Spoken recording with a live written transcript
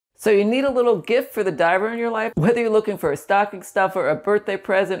So you need a little gift for the diver in your life, whether you're looking for a stocking stuffer, a birthday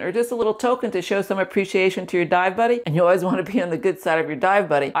present, or just a little token to show some appreciation to your dive buddy, and you always want to be on the good side of your dive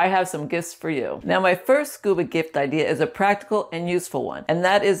buddy, I have some gifts for you. Now, my first scuba gift idea is a practical and useful one, and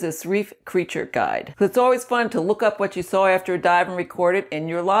that is this reef creature guide. It's always fun to look up what you saw after a dive and record it in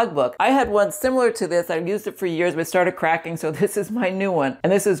your logbook. I had one similar to this. I've used it for years, but it started cracking, so this is my new one.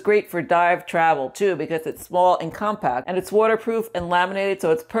 And this is great for dive travel too, because it's small and compact, and it's waterproof and laminated,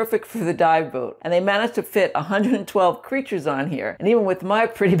 so it's perfect for the dive boat. And they managed to fit 112 creatures on here. And even with my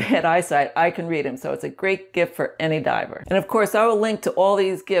pretty bad eyesight, I can read them. So it's a great gift for any diver. And of course, I will link to all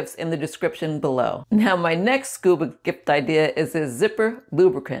these gifts in the description below. Now, my next scuba gift idea is this zipper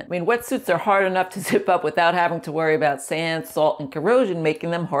lubricant. I mean, wetsuits are hard enough to zip up without having to worry about sand, salt, and corrosion,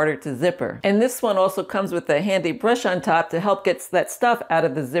 making them harder to zipper. And this one also comes with a handy brush on top to help get that stuff out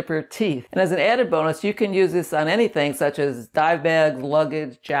of the zipper teeth. And as an added bonus, you can use this on anything such as dive bags,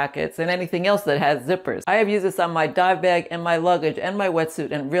 luggage, jackets, and anything else that has zippers. I have used this on my dive bag and my luggage and my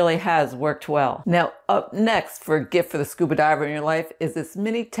wetsuit, and it really has worked well. Now, up next for a gift for the scuba diver in your life is this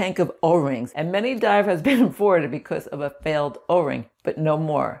mini tank of O-rings. And many dive has been avoided because of a failed O-ring, but no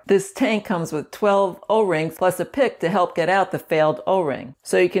more. This tank comes with 12 O-rings plus a pick to help get out the failed O-ring.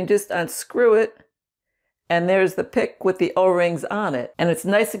 So you can just unscrew it, and there's the pick with the O-rings on it. And it's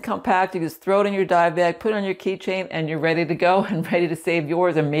nice and compact. You just throw it in your dive bag, put it on your keychain, and you're ready to go and ready to save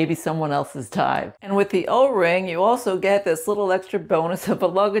yours or maybe someone else's dive. And with the O-ring, you also get this little extra bonus of a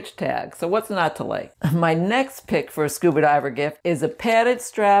luggage tag. So what's not to like? My next pick for a scuba diver gift is a padded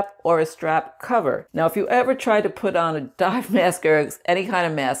strap or a strap cover. Now, if you ever try to put on a dive mask or any kind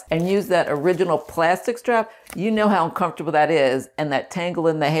of mask and use that original plastic strap, you know how uncomfortable that is and that tangle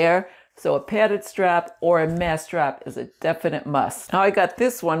in the hair. So a padded strap or a mask strap is a definite must. Now, I got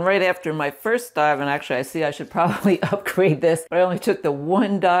this one right after my first dive, and actually I see I should probably upgrade this, but I only took the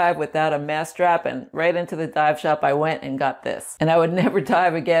one dive without a mask strap, and right into the dive shop I went and got this. And I would never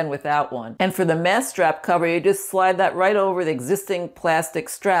dive again without one. And for the mask strap cover, you just slide that right over the existing plastic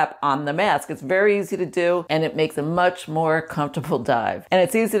strap on the mask. It's very easy to do, and it makes a much more comfortable dive. And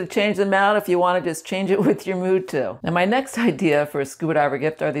it's easy to change them out if you want to just change it with your mood too. Now, my next idea for a scuba diver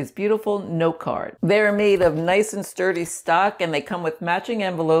gift are these beautiful note cards. They're made of nice and sturdy stock, and they come with matching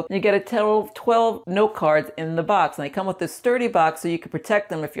envelopes. You get a total of 12 note cards in the box, and they come with this sturdy box so you can protect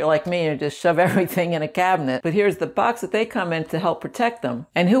them if you're like me and just shove everything in a cabinet. But here's the box that they come in to help protect them.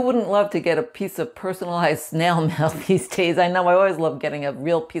 And who wouldn't love to get a piece of personalized snail mail these days? I know I always love getting a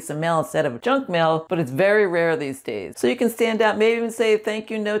real piece of mail instead of junk mail, but it's very rare these days. So you can stand out, maybe even say a thank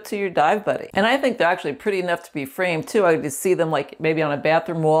you note to your dive buddy. And I think they're actually pretty enough to be framed too. I just see them like maybe on a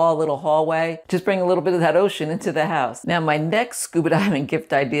bathroom wall, a little hallway. Just bring a little bit of that ocean into the house. Now, my next scuba diving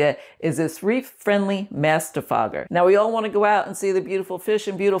gift idea is this reef-friendly mask defogger. Now, we all want to go out and see the beautiful fish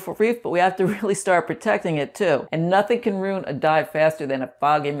and beautiful reef, but we have to really start protecting it too. And nothing can ruin a dive faster than a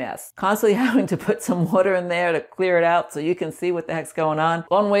foggy mask. Constantly having to put some water in there to clear it out so you can see what the heck's going on.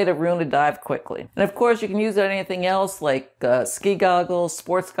 One way to ruin a dive quickly. And of course, you can use it on anything else like ski goggles,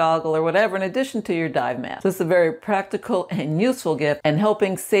 sports goggle, or whatever in addition to your dive mask. This is a very practical and useful gift and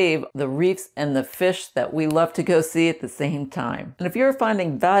helping save the reefs and the fish that we love to go see at the same time. And if you're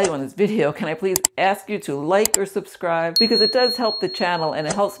finding value in this video, can I please ask you to like or subscribe, because it does help the channel and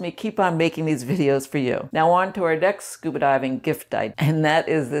it helps me keep on making these videos for you. Now on to our next scuba diving gift idea, and that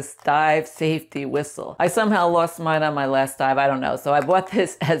is this dive safety whistle. I somehow lost mine on my last dive, I don't know, so I bought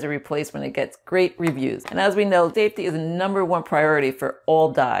this as a replacement. It gets great reviews. And as we know, safety is the #1 priority for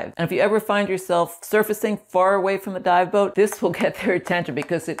all dives. And if you ever find yourself surfacing far away from the dive boat, this will get their attention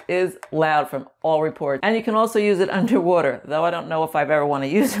because it is loud from all reports. And you can also use it underwater, though I don't know if I've ever want to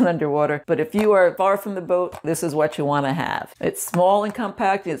use it underwater. But if you are far from the boat, this is what you want to have. It's small and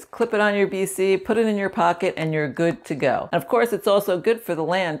compact. You just clip it on your BC, put it in your pocket, and you're good to go. And of course, it's also good for the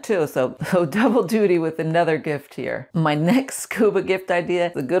land too, so double duty with another gift here. My next scuba gift idea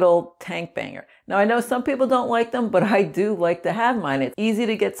is a good old tank banger. Now, I know some people don't like them, but I do like to have mine. It's easy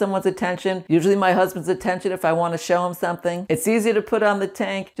to get someone's attention, usually my husband's attention if I want to show him something. It's easy to put on the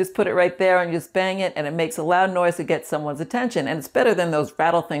tank, just put it right there and just bang it, and it makes a loud noise to get someone's attention. And it's better than those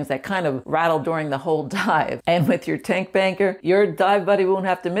rattle things that kind of rattle during the whole dive. And with your tank banker, your dive buddy won't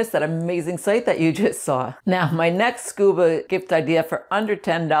have to miss that amazing sight that you just saw. Now, my next scuba gift idea for under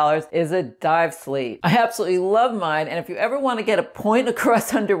 $10 is a dive slate. I absolutely love mine, and if you ever want to get a point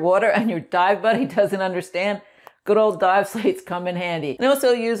across underwater and your dive buddy doesn't understand, Good old dive slates come in handy. And I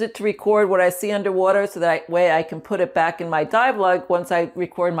also use it to record what I see underwater so that way I can put it back in my dive log once I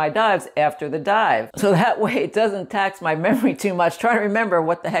record my dives after the dive. So that way it doesn't tax my memory too much trying to remember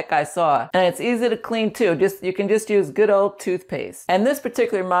what the heck I saw. And it's easy to clean too. You can just use good old toothpaste. And this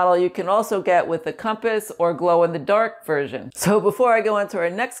particular model you can also get with the compass or glow in the dark version. So before I go into our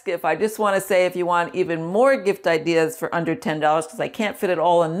next gift, I just want to say if you want even more gift ideas for under $10, because I can't fit it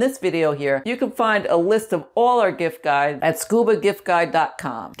all in this video here, you can find a list of all our gift guides at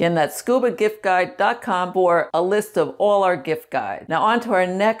scubadivingsmiles.com. Again, that's scubadivingsmiles.com for a list of all our gift guides. Now on to our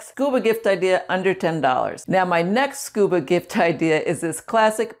next scuba gift idea under $10. Now my next scuba gift idea is this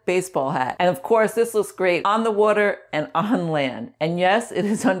classic baseball hat. And of course this looks great on the water and on land. And yes, it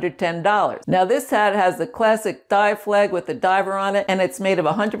is under $10. Now this hat has the classic dive flag with the diver on it, and it's made of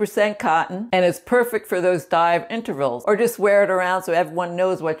 100% cotton, and it's perfect for those dive intervals, or just wear it around so everyone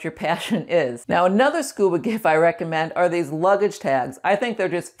knows what your passion is. Now another scuba gift I recommend are these luggage tags. I think they're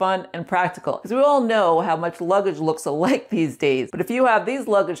just fun and practical, because we all know how much luggage looks alike these days. But if you have these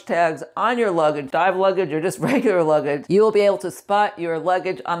luggage tags on your luggage, dive luggage or just regular luggage, you will be able to spot your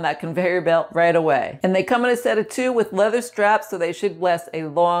luggage on that conveyor belt right away. And they come in a set of 2 with leather straps, so they should last a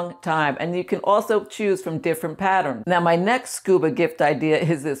long time. And you can also choose from different patterns. Now my next scuba gift idea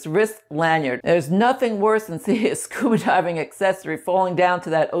is this wrist lanyard. There's nothing worse than seeing a scuba diving accessory falling down to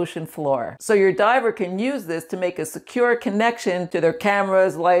that ocean floor. So your diver can use this to make a secure connection to their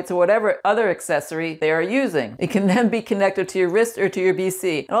cameras, lights, or whatever other accessory they are using. It can then be connected to your wrist or to your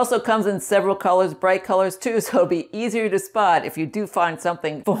BC. It also comes in several colors, bright colors too, so it'll be easier to spot if you do find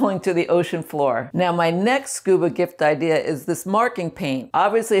something falling to the ocean floor. Now my next scuba gift idea is this marking paint.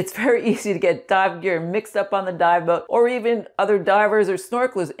 Obviously it's very easy to get dive gear mixed up on the dive boat, or even other divers or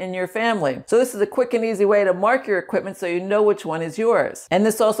snorkelers in your family. So this is a quick and easy way to mark your equipment so you know which one is yours. And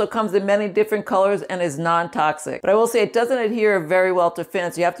this also comes in many different colors and is non-toxic. But I will say it doesn't adhere very well to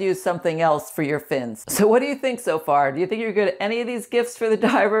fins. You have to use something else for your fins. So what do you think so far? Do you think you're good at any of these gifts for the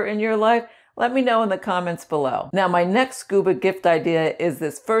diver in your life? Let me know in the comments below. Now my next scuba gift idea is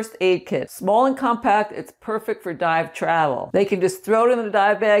this first aid kit. Small and compact, it's perfect for dive travel. They can just throw it in the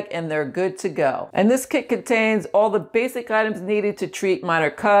dive bag and they're good to go. And this kit contains all the basic items needed to treat minor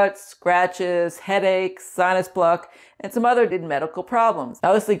cuts, scratches, headaches, sinus block, and some other medical problems.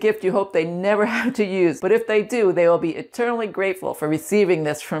 Now this is a gift you hope they never have to use, but if they do, they will be eternally grateful for receiving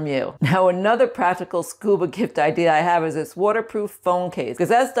this from you. Now another practical scuba gift idea I have is this waterproof phone case. Because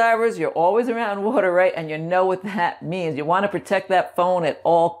as divers, you're always around water, right? And you know what that means. You want to protect that phone at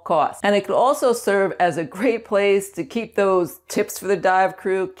all costs. And it could also serve as a great place to keep those tips for the dive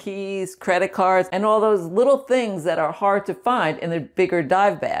crew, keys, credit cards, and all those little things that are hard to find in the bigger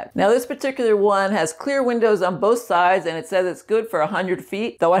dive bag. Now this particular one has clear windows on both sides, and it says it's good for 100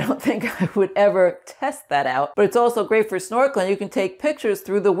 feet, though I don't think I would ever test that out. But it's also great for snorkeling. You can take pictures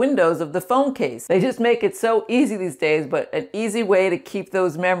through the windows of the phone case. They just make it so easy these days, but an easy way to keep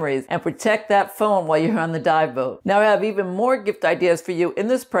those memories and protect that phone while you're on the dive boat. Now I have even more gift ideas for you in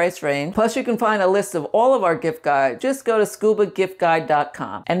this price range. Plus you can find a list of all of our gift guides. Just go to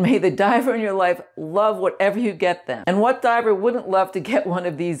scubadivingsmiles.com. And may the diver in your life love whatever you get them. And what diver wouldn't love to get one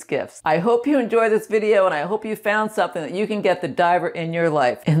of these gifts? I hope you enjoyed this video, and I hope you found something that you can get the diver in your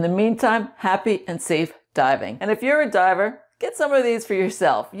life. In the meantime, happy and safe diving. And if you're a diver, get some of these for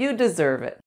yourself. You deserve it.